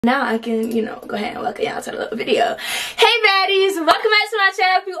Now I can, you know, go ahead and welcome y'all to the little video. Hey baddies, welcome back to my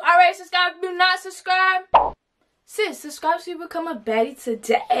channel. If you already subscribed, if you not subscribed, sis, subscribe so you become a baddie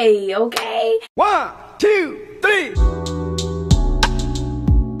today, okay? 1, 2, 3.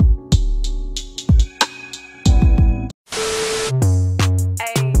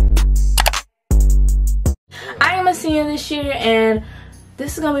 I am a senior this year, and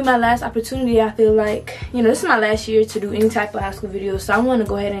this is gonna be my last opportunity. I feel like, you know, this is my last year to do any type of high school videos, so I want to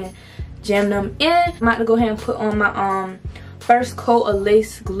go ahead and jam them in. I'm about to go ahead and put on my first coat of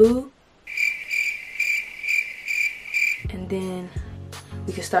lace glue, and then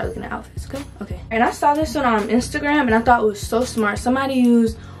we can start looking at outfits. Okay. And I saw this on Instagram, and I thought it was so smart. Somebody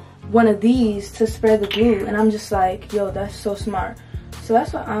used one of these to spread the glue, and I'm just like, yo, that's so smart. So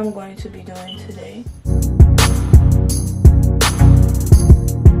that's what I'm going to be doing today.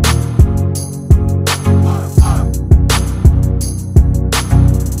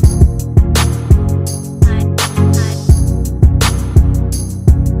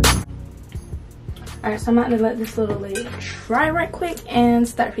 Alright, so I'm about to let this little lady dry right quick and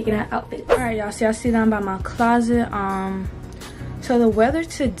start picking out outfits. Alright, y'all, see I sit down by my closet. So the weather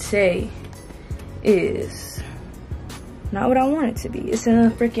today is not what I want it to be. It's in the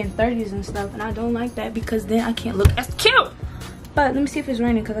freaking 30s and stuff, and I don't like that because then I can't look as cute. But let me see if it's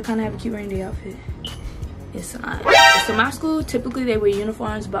raining, because I kind of have a cute rainy day outfit. It's not. So my school, typically they wear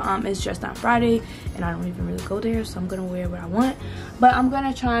uniforms, but it's just on Friday, and I don't even really go there, so I'm gonna wear what I want. But I'm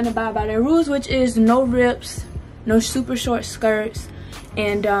gonna try and abide by their rules, which is no rips, no super short skirts,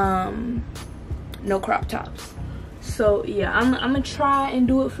 and no crop tops. So yeah, I'm gonna try and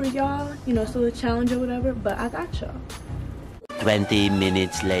do it for y'all, you know, so a challenge or whatever, but I got y'all. 20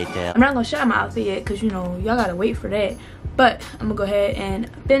 minutes later. I'm not gonna show y'all my outfit yet, because, you know, y'all gotta wait for that. But I'm gonna go ahead and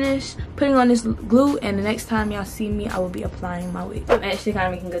finish putting on this glue, and the next time y'all see me, I will be applying my wig. I'm actually kind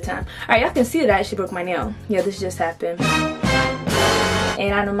of making good time. Alright, y'all can see that I actually broke my nail. Yeah, this just happened.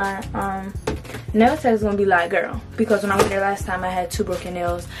 And I know my nail tech is gonna be like, girl, because when I went there last time I had 2 broken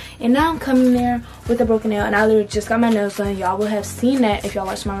nails, and now I'm coming there with a broken nail, and I literally just got my nails done. Y'all will have seen that if y'all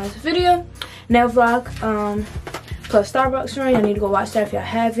watched my last video. Nail vlog plus Starbucks run. Y'all need to go watch that if y'all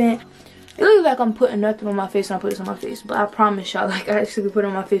haven't. It looks like I'm putting nothing on my face when I put this on my face, but I promise y'all, like, I actually put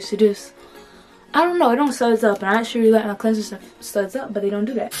on my face to this. I don't know, it don't suds up, and I actually really like my cleanser stuff suds up, but they don't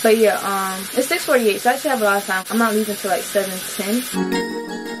do that. But yeah, it's 6:48, so I actually have a lot of time. I'm not leaving till like 7:10.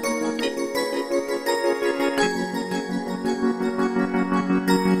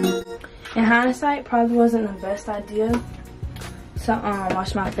 In hindsight, probably wasn't the best idea to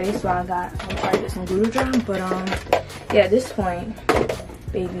wash my face while I got some glue to dry, but yeah, at this point,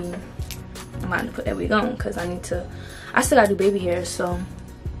 baby, I'm about to put that wig on because I still gotta do baby hair, so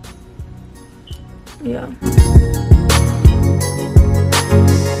yeah.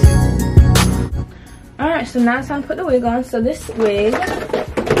 Alright, so now it's time to put the wig on. So this wig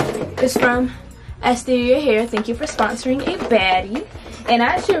is from Asteria Hair. Thank you for sponsoring a baddie. And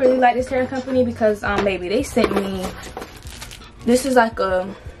I actually really like this hair company because baby, they sent me, this is like a,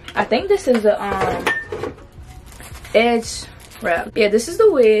 I think this is the edge wrap. Yeah, this is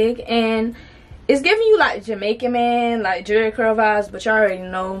the wig, and it's giving you like Jamaican man, like Jerry curl vibes, but y'all already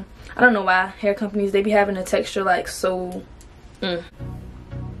know. I don't know why hair companies, they be having a texture like so. Let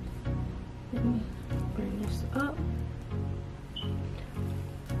me bring this up.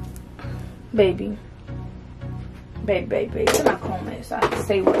 Baby. Baby. Let my comb it so I can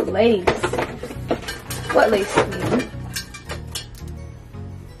say what lace. What lace, please?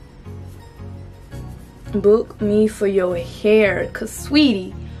 Book me for your hair, cause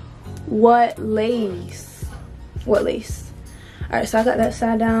sweetie, what lace? What lace? Alright, so I got that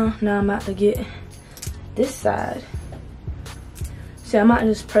side down. Now I'm about to get this side. So I'm about to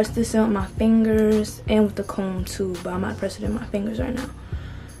just press this in with my fingers and with the comb too, but I'm about to press it in my fingers right now.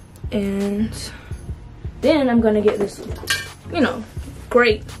 And then I'm gonna get this, you know,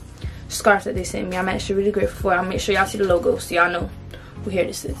 great scarf that they sent me. I'm actually really grateful for it. I'll make sure y'all see the logo so y'all know who hair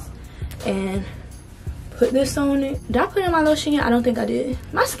this is. And put this on it. Did I put in my lotion yet? I don't think I did.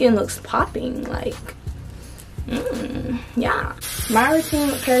 My skin looks popping, like, yeah. My routine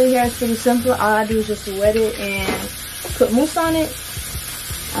with curly hair is pretty simple. All I do is just wet it and put mousse on it.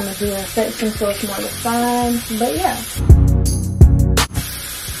 I'm gonna do an section so it's more defined, but yeah.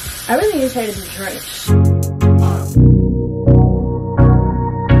 I really need this hair to be drenched.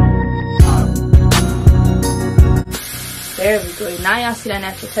 There we go. Now y'all see that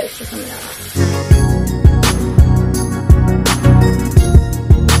natural texture coming out.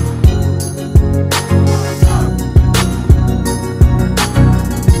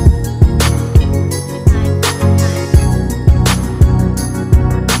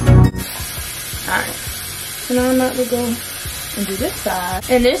 Alright, so now I'm about to go and do this side.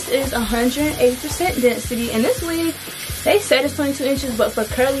 And this is 108% density. And this wig, they said it's 22 inches, but for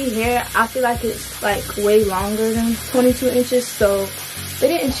curly hair, I feel like it's like way longer than 22 inches. So they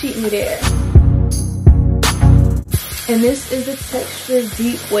didn't cheat me there. And this is the texture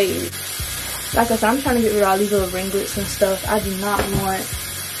DeepWave. Like I said, I'm trying to get rid of all these little ringlets and stuff. I do not want,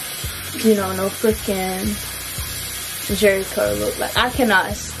 you know, no freaking Jerry curl look. Like, I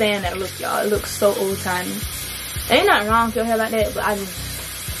cannot stand that look, y'all. It looks so old-timey. Ain't nothing wrong with your hair like that, but I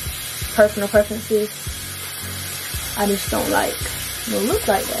just, personal preferences, I just don't like no look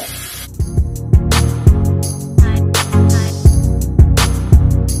like that.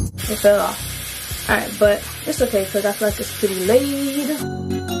 It fell off. Alright, but it's okay because I feel like it's pretty laid.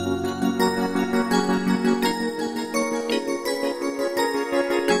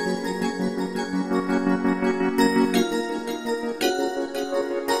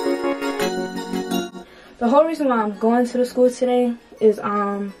 The whole reason why I'm going to the school today is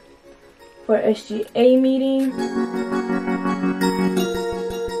for SGA meeting.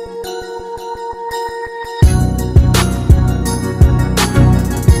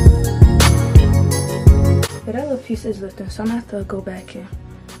 But that little piece is lifting, so I'm gonna have to go back and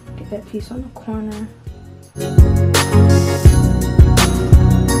get that piece on the corner.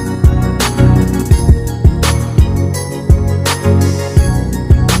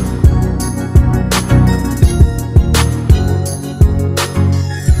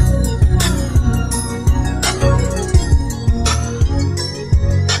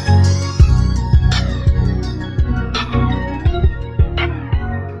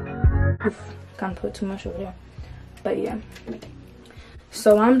 Kind of put too much over there, but yeah.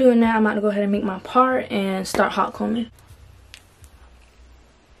 So while I'm doing that, I'm about to go ahead and make my part and start hot combing.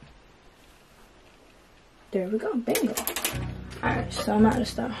 There we go, bingo. Alright, so I'm about to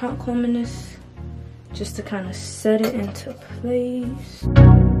start hot combing this just to kind of set it into place.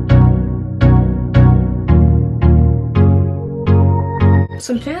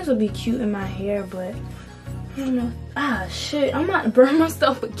 Some pins would be cute in my hair, but I don't know. Ah, shit, I'm about to burn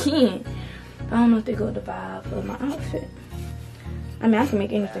myself again. I don't know if they go with the vibe of my outfit. I mean, I can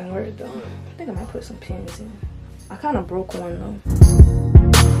make anything work though. I think I might put some pins in. I kind of broke one though.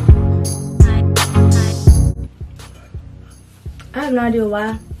 I have no idea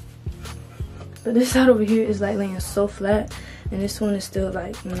why, but this side over here is like laying so flat, and this one is still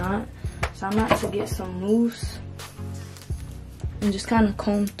like not. So I'm about to get some mousse and just kind of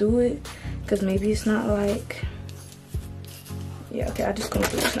comb through it, because maybe it's not like, yeah, okay, I just combed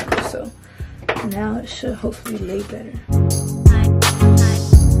through this knuckle, so now it should hopefully lay better.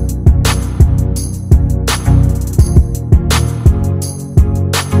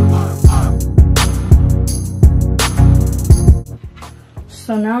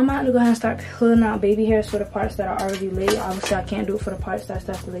 So now I'm about to go ahead and start pulling out baby hairs for the parts that are already laid. Obviously I can't do it for the parts that I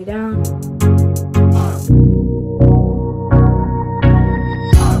still have to lay down.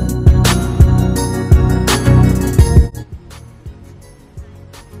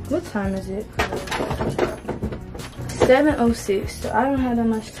 What time is it? 7:06, so I don't have that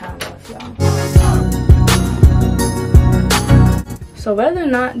much time left, y'all. So whether or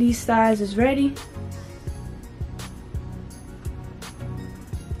not these sides is ready,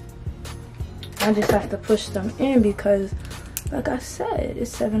 I just have to push them in because, like I said,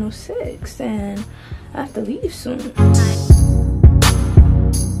 it's 7:06 and I have to leave soon.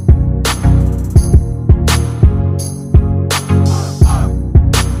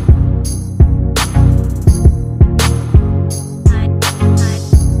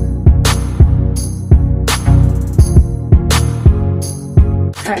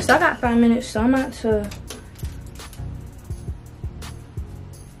 Alright, so I got 5 minutes, so I'm about to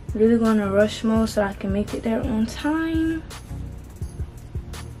really go into rush mode so I can make it there on time.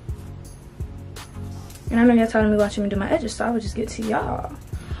 And I know y'all tired of me watching me do my edges, so I would just get to y'all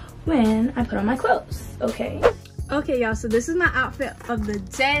when I put on my clothes, okay? Okay, y'all, so this is my outfit of the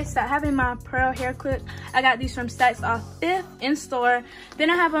day. So I have in my pearl hair clip. I got these from Saks off 5th in store. Then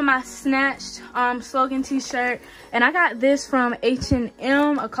I have on my snatched slogan t-shirt, and I got this from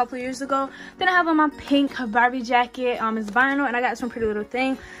H&M a couple years ago. Then I have on my pink Barbie jacket. It's vinyl, and I got this from Pretty Little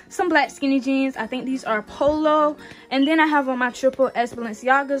Thing. Some black skinny jeans. I think these are polo. And then I have on my triple S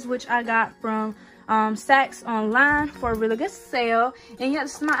Balenciagas, which I got from Saks online for a really good sale. And yeah,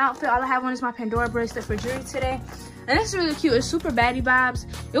 this is my outfit. All I have on is my Pandora bracelet for jewelry today, and it's really cute. It's super baddie vibes.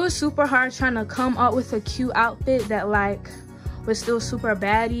 It was super hard trying to come up with a cute outfit that like was still super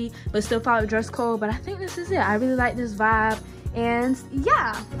baddie but still follow dress code, but I think this is it. I really like this vibe. And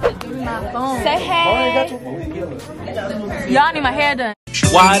yeah, give me my phone. Say hey. Y'all need my hair done.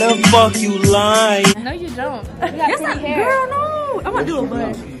 Why the fuck you lying? No, you don't. You got pretty hair. Girl, no. I'm gonna do a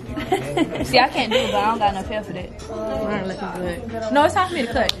bun. See, I can't do it, but I don't got enough hair for that. Mine looking good. No, it's time for me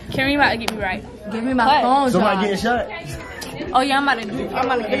to cut. Karen, you about to get me right. Give me my phone. Somebody getting shot? Oh yeah, I'm about to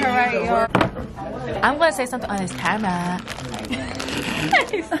get her right, y'all. I'm gonna say something on his camera.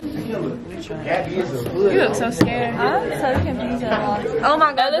 You look so scared. I'm so confused. Oh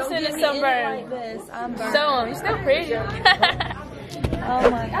my god, listen to sunburn. So, you're still pretty. Oh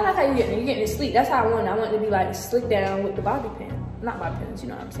my god. I like how you getting it sleek. That's how I want it. I want it to be like slick down with the bobby pin. Not bobby pins, you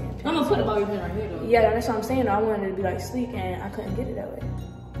know what I'm saying. I'm gonna put the bobby pin right here though. Yeah, that's what I'm saying. I wanted it to be like sleek and I couldn't get it that way.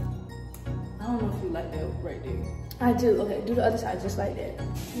 I don't know if you like that right there. I do. Okay, do the other side just like that.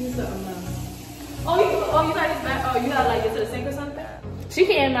 Use something else. Oh, you got his back. Oh, you gotta like get to the sink or something? She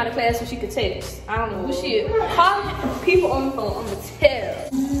came out of class so she could text. I don't know who she is. Calling people on the phone, I'm gonna tell.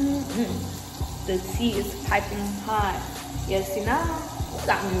 The tea is piping hot. Yes, see now?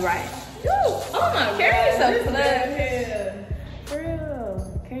 Got me right. Oh my god. Karen, so clever. For real.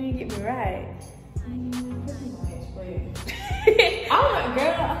 Karen, get me right. I want, girl,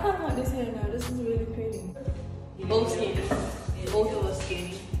 I kind of want this hair now. This is really pretty. Both skinny. Both of us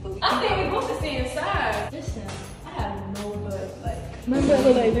skinny. I think we both the same size. Listen, I have no butt. Like, my butt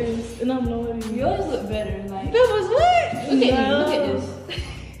look like this, and I'm lower than yours. Look better. Like, that was what? Look at me. Look at this.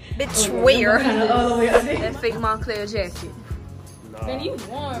 Bitch, wear all the way up there. that fake Montclair jacket. Then you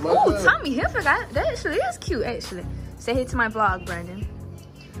warm. Oh, Tommy Hilfiger. That actually is cute, actually. Say hey to my vlog, Brandon.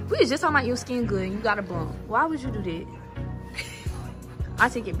 We was just talking about your skin good and you got a bump. Why would you do that? I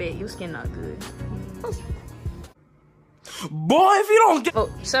take it back. Your skin not good. Boy, if you don't get. Oh,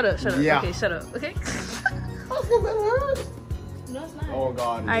 shut up, shut up. Yeah. Okay, shut up. Okay. No, it's not. Oh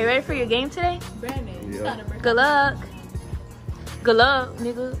God. Are you ready for your game today? Brandon, it's not a brand. Good luck. Good luck,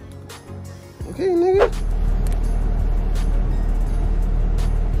 nigga. Okay, nigga.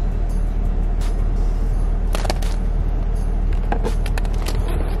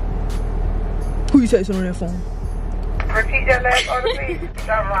 Who you texting on that phone? Repeat that last order, please.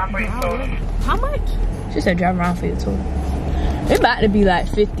 Drive around for your total. How much? She said drive around for your total. It about to be like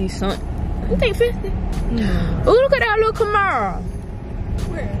 50 something. You think 50? Oh, look at that little Camaro.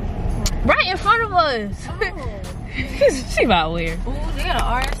 Where? Right in front of us. Oh. She about weird. Ooh, they got an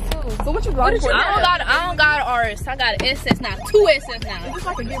RS too. So what you got? I don't got an RS. I got an SS now. 2 SS now. Is this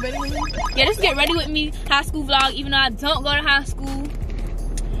like a get ready with me? Yeah, this is get ready with me high school vlog. Even though I don't go to high school.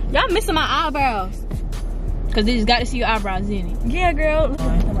 Y'all missing my eyebrows. Cause they just got to see your eyebrows in it. Yeah, girl.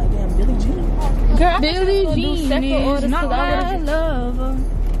 Girl, Billie Jean is not my lover.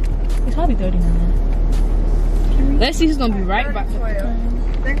 It's probably 39. Let's see who's gonna be right back.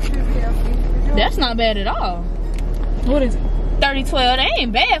 That's not bad at all. What is it? 30-12. That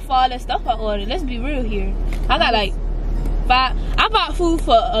ain't bad for all that stuff I ordered. Let's be real here. I got like 5. I bought food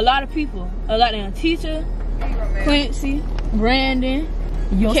for a lot of people. A lot of teacher, Quincy, Brandon,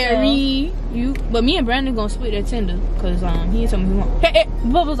 Carrie, you. But me and Brandon gonna split that tender because he told me he want. Hey,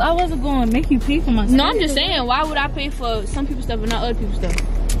 Bubbles, I wasn't going to make you pay for my stuff. No, I'm just saying, why would I pay for some people's stuff but not other people's stuff?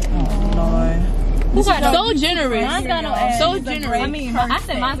 Oh, Lord. Who got So generous. Mine's got no ass. So generous. I mean, I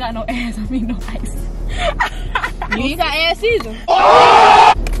said mine's got no ass. I mean, no ice. You ain't got ass either.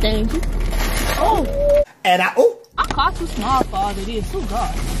 Oh! Thank you. Oh. And I car too small for all of this. Oh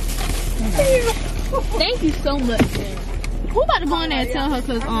God. Thank you so much. Who about to go in there and tell her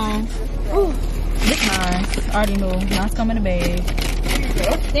cause This mine. I already know. Mine's coming in the bag.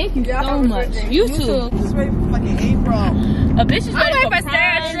 thank you so much. You too. Just ready for fucking April. A bitch is ready for for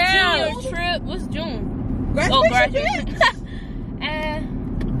Sarah junior trip. What's June? Oh, graduation.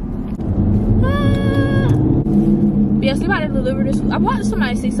 Yeah, so about to deliver this. I want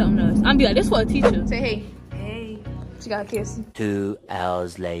somebody to say something to us. I'm be like, this for a teacher. Say hey. Hey. She got a kiss. 2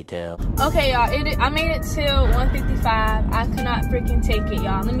 hours later. Okay, y'all. I made it till 1:55. I could not freaking take it,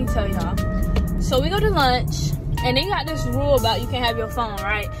 y'all. Let me tell y'all. So we go to lunch, and they got this rule about you can't have your phone,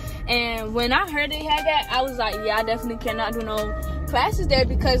 right? And when I heard they had that, I was like, yeah, I definitely cannot do no classes there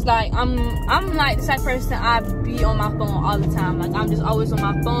because like I'm like the type of person I be on my phone all the time. Like I'm just always on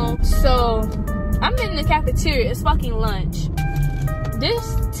my phone. So I'm in the cafeteria. It's fucking lunch.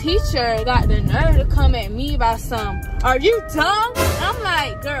 This teacher got the nerve to come at me about some. Are you dumb? I'm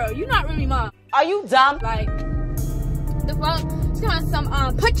like, girl, you not really mom. Are you dumb? Like the fuck? She's got some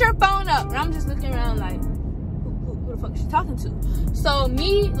put your phone up, and I'm just looking around like, who the fuck is she talking to? So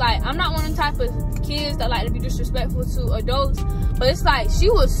me, like, I'm not one of the type of kids that like to be disrespectful to adults, but it's like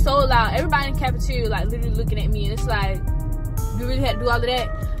she was so loud. Everybody in the cafeteria like literally looking at me, and it's like, you really had to do all of that?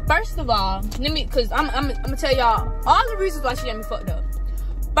 First of all, cause I'm gonna tell y'all all the reasons why she got me fucked up.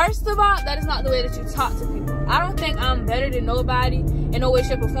 First of all, that is not the way that you talk to people. I don't think I'm better than nobody. in no way,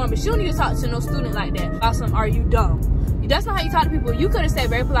 shape, or form. But she don't need to talk to no student like that. About some, are you dumb? That's not how you talk to people. You could have said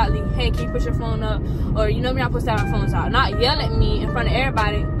very politely, hey, can you put your phone up? Or, you know, we're not supposed to have our phones out. Not yell at me in front of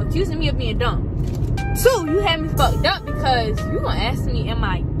everybody, accusing me of being dumb. 2, you had me fucked up because you gonna ask me, am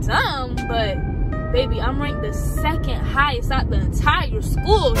I dumb? But, baby, I'm ranked the 2nd highest out the entire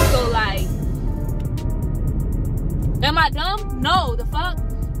school. So, like, am I dumb? No, the fuck?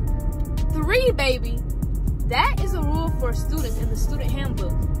 3, baby. That is a rule for students in the student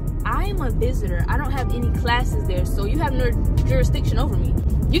handbook. I am a visitor. I don't have any classes there, so you have no jurisdiction over me.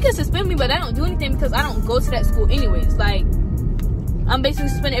 You can suspend me, but I don't do anything because I don't go to that school anyways. Like, I'm basically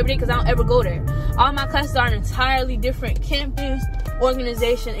suspended every day because I don't ever go there. All my classes are an entirely different campus,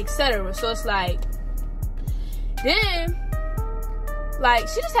 organization, etc. So it's like, then, like,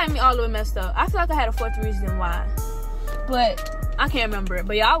 she just had me all the way messed up. I feel like I had a 4th reason why, but I can't remember it.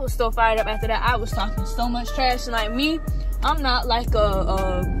 But yeah, I was so fired up after that. I was talking so much trash, and like me, I'm not like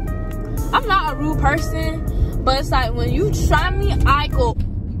I'm not a rude person, but it's like when you try me, I go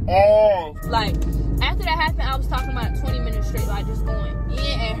off. Like, after that happened, I was talking about 20 minutes straight, like just going in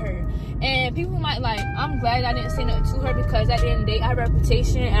at her. And people might like, I'm glad I didn't say nothing to her because at the end of the day, I have a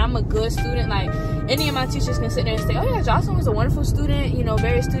reputation and I'm a good student. Like, any of my teachers can sit there and say, oh yeah, Jocelyn was a wonderful student, you know,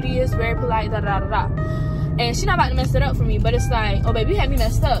 very studious, very polite, da da da da. And she's not about to mess it up for me, but it's like, oh baby, you had me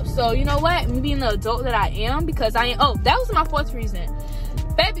messed up. So you know what, me being the adult that I am, because I am, oh, that was my 4th reason.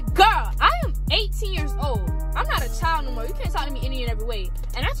 Baby girl, I am 18 years old. I'm not a child no more. You can't talk to me any and every way.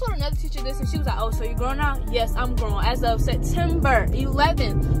 And I told another teacher this, and she was like, oh, so you grown now? Yes, I'm grown. As of September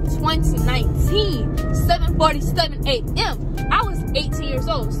 11th, 2019, 7:47 a.m., I was 18 years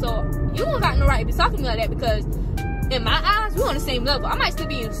old. So you don't got no right to be talking to me like that, because in my eyes, we're on the same level. I might still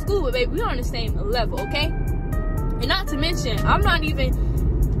be in school, but baby, we're on the same level, okay? And not to mention, I'm not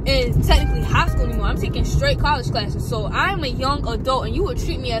even in technically high school anymore. I'm taking straight college classes. So I'm a young adult, and you would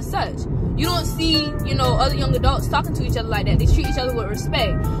treat me as such. You don't see, you know, other young adults talking to each other like that. They treat each other with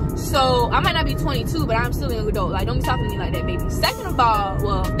respect. So I might not be 22, but I'm still a young adult. Like, don't be talking to me like that, baby. Second of all,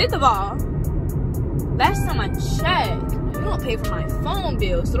 well, 5th of all, last time I checked, you don't pay for my phone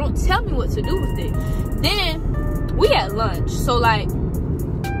bill, so don't tell me what to do with it. Then we at lunch, so like,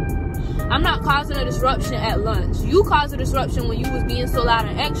 I'm not causing a disruption at lunch. You caused a disruption when you was being so loud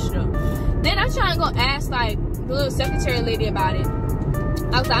and extra. Then I try and go ask like the little secretary lady about it.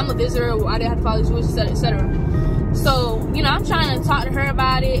 I was like, I'm a visitor, I didn't have to follow these rules, etc., etc. So, you know, I'm trying to talk to her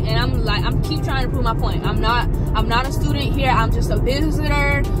about it, and I'm keep trying to prove my point. I'm not a student here, I'm just a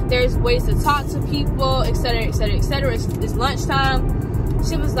visitor. There's ways to talk to people, etc., etc., etc. It's lunchtime.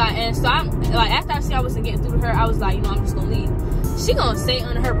 She was like, and so I'm like, after I see I wasn't getting through to her, I was like, you know, I'm just gonna leave. She gonna say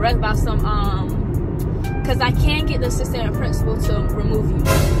under her breath about some because I can't get the assistant principal to remove you.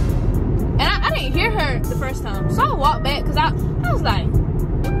 And I didn't hear her the first time, so I walked back because I was like,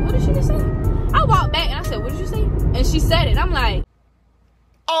 what did she just say? I walked back and I said, what did you say? And she said it. I'm like,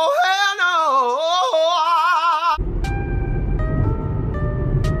 Oh, hell no!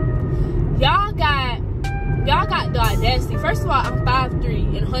 y'all got the audacity. First of all, I'm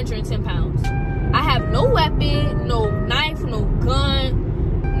 5'3" and 110 pounds. I have no weapon, no knife, no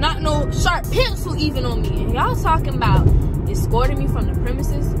gun, not no sharp pencil even on me. And y'all talking about escorting me from the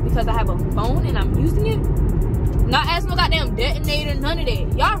premises because I have a phone and I'm using it? Not as no goddamn detonator, none of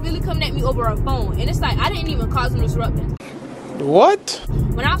that. Y'all really coming at me over a phone. And it's like, I didn't even cause no disruption. What?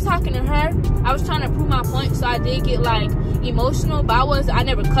 When I was talking to her, I was trying to prove my point, so I did get like emotional, but I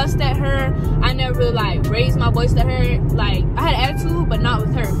never cussed at her. I never like raised my voice at her. Like, I had attitude, but not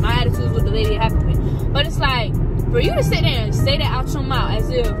with her. My attitude was with the lady it happened with. But it's like, for you to sit there and say that out your mouth as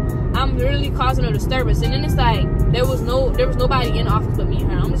if I'm really causing a disturbance, and then it's like there was nobody in the office but me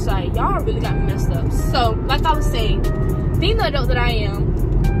and her. I'm just like, y'all really got me messed up. So, like I was saying, being the adult that I am,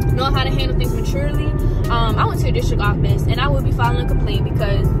 knowing how to handle things maturely, I went to a district office and I would be filing a complaint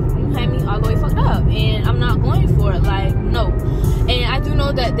because you had me all the way fucked up, and I'm not going for it. Like, no. And I do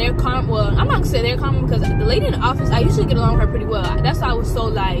know that they're calm. Well, I'm not gonna say they're calm because the lady in the office, I usually get along with her pretty well. That's why I was so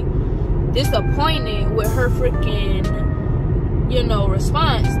like disappointed with her freaking, you know,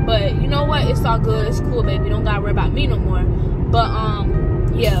 response. But you know what? It's all good. It's cool, baby. Don't gotta worry about me no more. But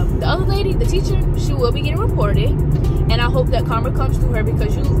yeah, the other lady, the teacher, she will be getting reported, and I hope that karma comes to her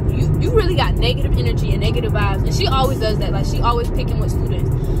because you really got negative energy and negative vibes, and she always does that. Like, she always picking with students,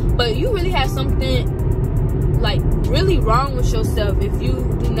 but you really have something like really wrong with yourself if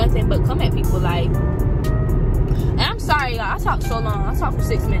you do nothing but come at people. Like, and I'm sorry, y'all, I talked so long. I talked for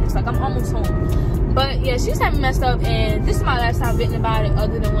 6 minutes. Like, I'm almost home. But yeah, she's had me messed up, and this is my last time venting about it,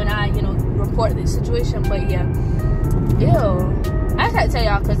 other than when I, you know, reported this situation. But yeah, ew. I just had to tell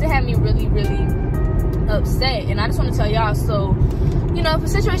y'all because it had me really, really upset, and I just want to tell y'all. So you know, if a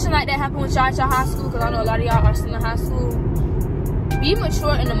situation like that happened with y'all at your high school, because I know a lot of y'all are still in high school, be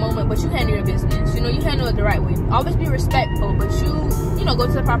mature in the moment, but you handle your business. You know, you handle it the right way. Always be respectful, but you know, go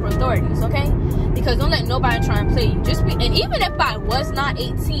to the proper authorities, okay? Because don't let nobody try and play you. Just be, and even if I was not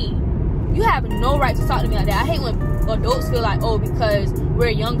 18, you have no right to talk to me like that. I hate when adults feel like, oh, because we're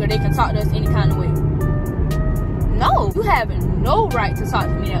younger, they can talk to us any kind of way. No, you have no right to talk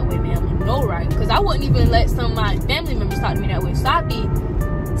to me that way, ma'am. No right. Because I wouldn't even let some of my family members talk to me that way. So I'd be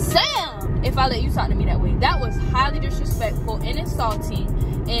Sam if I let you talk to me that way. That was highly disrespectful and insulting.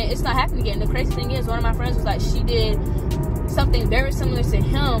 And it's not happening again. The crazy thing is, one of my friends was like, she did something very similar to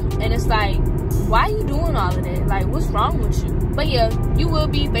him. And it's like, why are you doing all of that? Like, what's wrong with you? But yeah, you will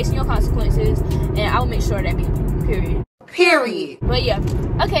be facing your consequences. And I will make sure that be period. Period. But yeah.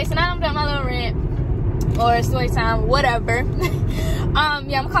 Okay, so now I'm done my little rant. Or story time, whatever.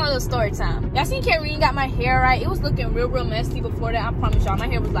 Yeah, I'm gonna call it a little story time. Y'all seen Kareen got my hair right? It was looking real messy before that. I promise y'all, my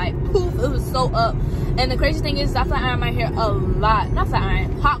hair was like poof, it was so up. And the crazy thing is, I flat ironed my hair a lot. Not flat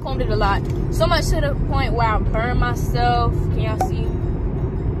iron, hot combed it a lot. So much to the point where I burned myself. Can y'all see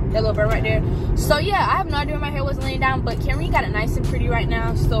that little burn right there? So yeah, I have no idea where my hair was laying down, but Kareen got it nice and pretty right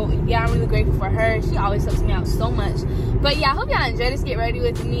now. So yeah, I'm really grateful for her. She always helps me out so much. But yeah, I hope y'all enjoy this Get Ready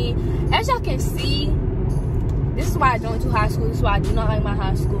With Me. As y'all can see, this is why I don't do high school. This is why I do not like my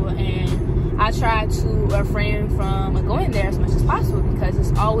high school, and I try to refrain from going there as much as possible because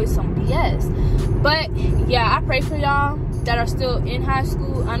it's always some BS. But yeah, I pray for y'all that are still in high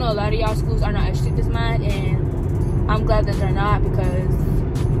school. I know a lot of y'all schools are not as strict as mine, and I'm glad that they're not, because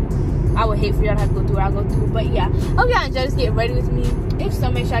I would hate for y'all to have to go through what I go through. But yeah, hope y'all enjoy this Get Ready With Me. If so,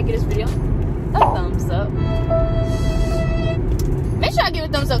 make sure I give this video a thumbs up. Make sure I give it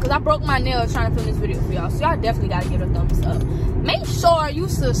a thumbs up because I broke my nail trying to film this video for y'all. So y'all definitely gotta give it a thumbs up. Make sure you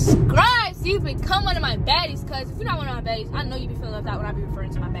subscribe so you become one of my baddies. Because if you're not one of my baddies, I know you be feeling left out when I be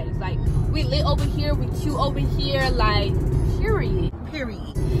referring to my baddies. Like, we lit over here, we cute over here, like, period.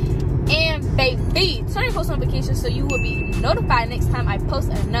 Period. And baby, turn your post notifications so you will be notified next time I post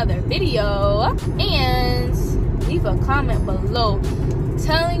another video. And leave a comment below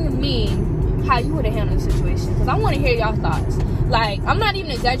telling me how you would have handled the situation, because I want to hear y'all thoughts. Like, I'm not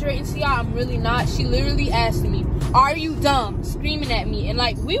even exaggerating to y'all, I'm really not. She literally asked me, are you dumb? Screaming at me. And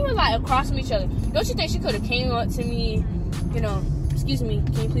like, we were like across from each other. Don't you think she could have came up to me, you know, excuse me,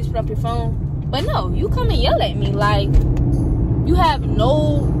 can you please put up your phone? But no, you come and yell at me. Like, you have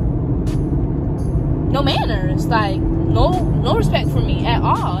no manners, like no respect for me at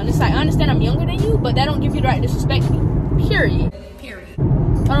all. And it's like, I understand I'm younger than you, but that don't give you the right to disrespect me. Period.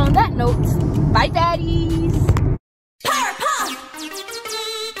 And on that note, bye baddies.